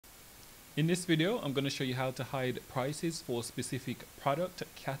In this video, I'm going to show you how to hide prices for specific product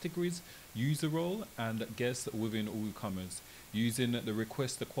categories, user role, and guests within WooCommerce using the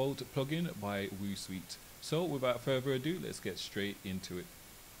Request a Quote plugin by WooSuite. So without further ado, let's get straight into it.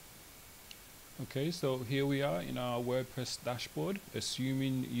 Okay, so here we are in our WordPress dashboard.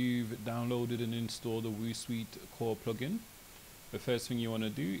 Assuming you've downloaded and installed the WooSuite core plugin, the first thing you want to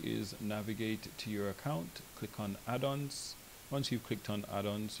do is navigate to your account, click on add-ons. Once you've clicked on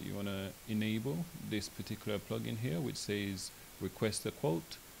add-ons, you want to enable this particular plugin here, which says Request a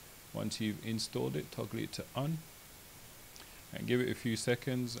Quote. Once you've installed it, toggle it to on and give it a few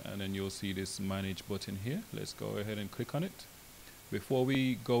seconds, and then you'll see this manage button here. Let's go ahead and click on it. Before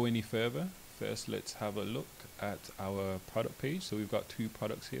we go any further, first let's have a look at our product page. So we've got two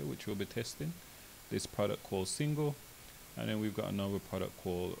products here which we'll be testing. This product called Single, and then we've got another product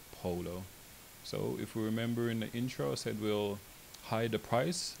called Polo. So if we remember in the intro, I said we'll hide the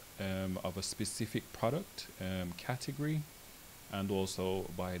price of a specific product category, and also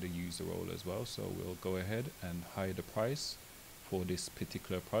by the user role as well. So we'll go ahead and hide the price for this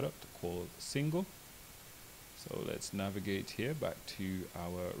particular product called Single. So let's navigate here back to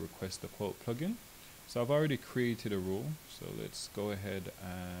our Request a Quote plugin. So I've already created a rule, so let's go ahead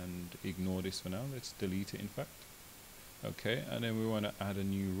and ignore this for now. Let's delete it in fact. Okay, and then we want to add a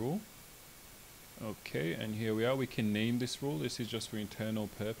new rule. Okay, and here we are. We can name this rule. This is just for internal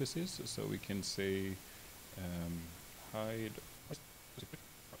purposes, so we can say hide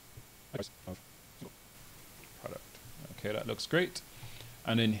product. Okay, that looks great.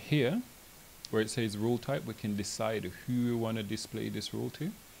 And then here where it says rule type, we can decide who we want to display this rule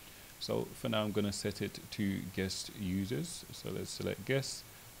to. So for now I'm going to set it to guest users. So let's select guests.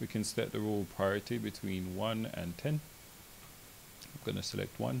 We can set the rule priority between 1 and 10. I'm going to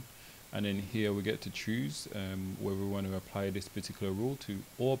select 1. And then here we get to choose whether we want to apply this particular rule to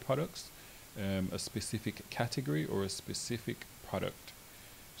all products, a specific category, or a specific product.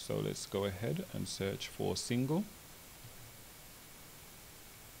 So let's go ahead and search for Single.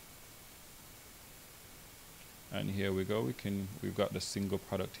 And here we go. We've got the Single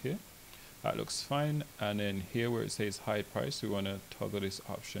product here. That looks fine. And then here where it says hide price, we want to toggle this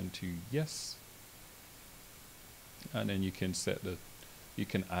option to yes. And then you can set you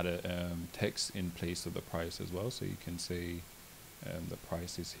can add a text in place of the price as well. So you can say the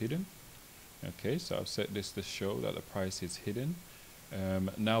price is hidden. Okay, so I've set this to show that the price is hidden.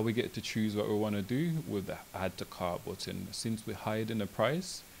 Now we get to choose what we want to do with the add to cart button. Since we're hiding the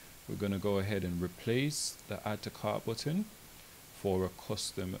price, we're going to go ahead and replace the add to cart button for a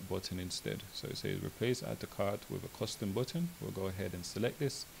custom button instead. So it says replace add to cart with a custom button. We'll go ahead and select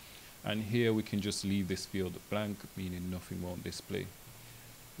this. And here we can just leave this field blank, meaning nothing won't display.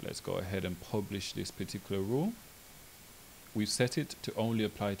 Let's go ahead and publish this particular rule. We've set it to only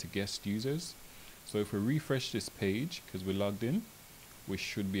apply to guest users. So if we refresh this page, because we're logged in, we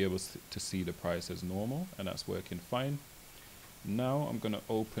should be able to see the price as normal, and that's working fine. Now I'm going to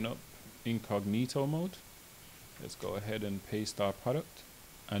open up incognito mode. Let's go ahead and paste our product.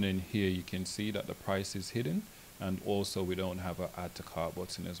 And then here you can see that the price is hidden, and also we don't have an add to cart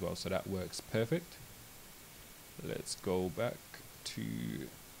button as well. So that works perfect. Let's go back to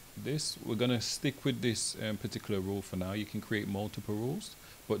this. We're going to stick with this particular rule for now. You can create multiple rules,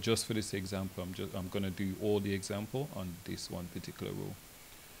 but just for this example, I'm going to do all the example on this one particular rule.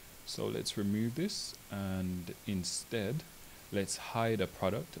 So let's remove this, and instead let's hide a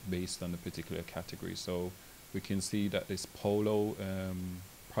product based on the particular category. So we can see that this Polo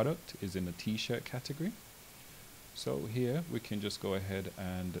product is in the t-shirt category. So here we can just go ahead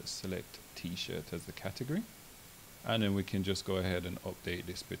and select t-shirt as the category. And then we can just go ahead and update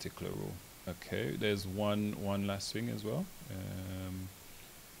this particular rule. Okay, there's one last thing as well.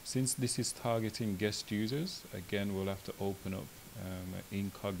 Since this is targeting guest users, again we'll have to open up an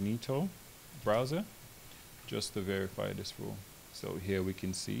incognito browser just to verify this rule. So here we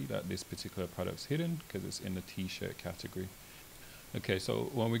can see that this particular product's hidden because it's in the t-shirt category. Okay,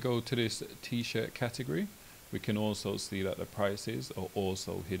 so when we go to this t-shirt category, we can also see that the prices are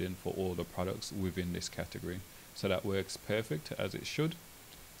also hidden for all the products within this category. So that works perfect as it should.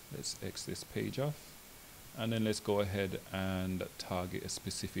 Let's X this page off. And then let's go ahead and target a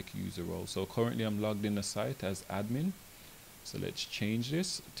specific user role. So currently I'm logged in the site as admin. So let's change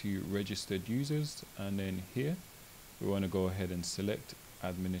this to registered users. And then here we want to go ahead and select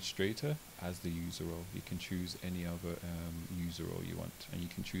administrator as the user role. You can choose any other user role you want, and you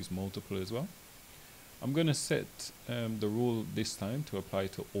can choose multiple as well. I'm going to set the rule this time to apply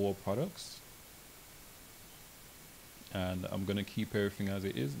to all products. And I'm going to keep everything as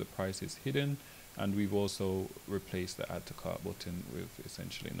it is. The price is hidden, and we've also replaced the add to cart button with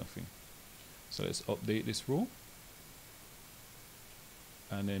essentially nothing. So let's update this rule.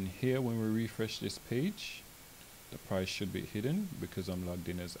 And then here, when we refresh this page, the price should be hidden because I'm logged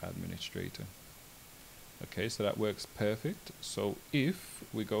in as administrator. Okay, so that works perfect. So if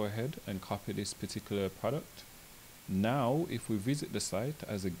we go ahead and copy this particular product, now if we visit the site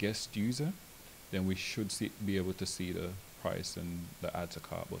as a guest user, then we should be able to see the price and the add to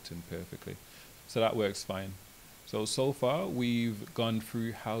cart button perfectly. So that works fine. So far we've gone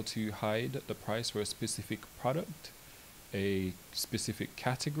through how to hide the price for a specific product, a specific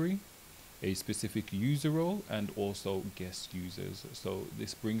category, a specific user role, and also guest users. So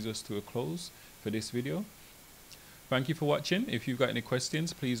this brings us to a close for this video. Thank you for watching. If you've got any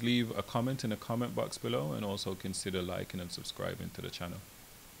questions, please leave a comment in the comment box below, and also consider liking and subscribing to the channel.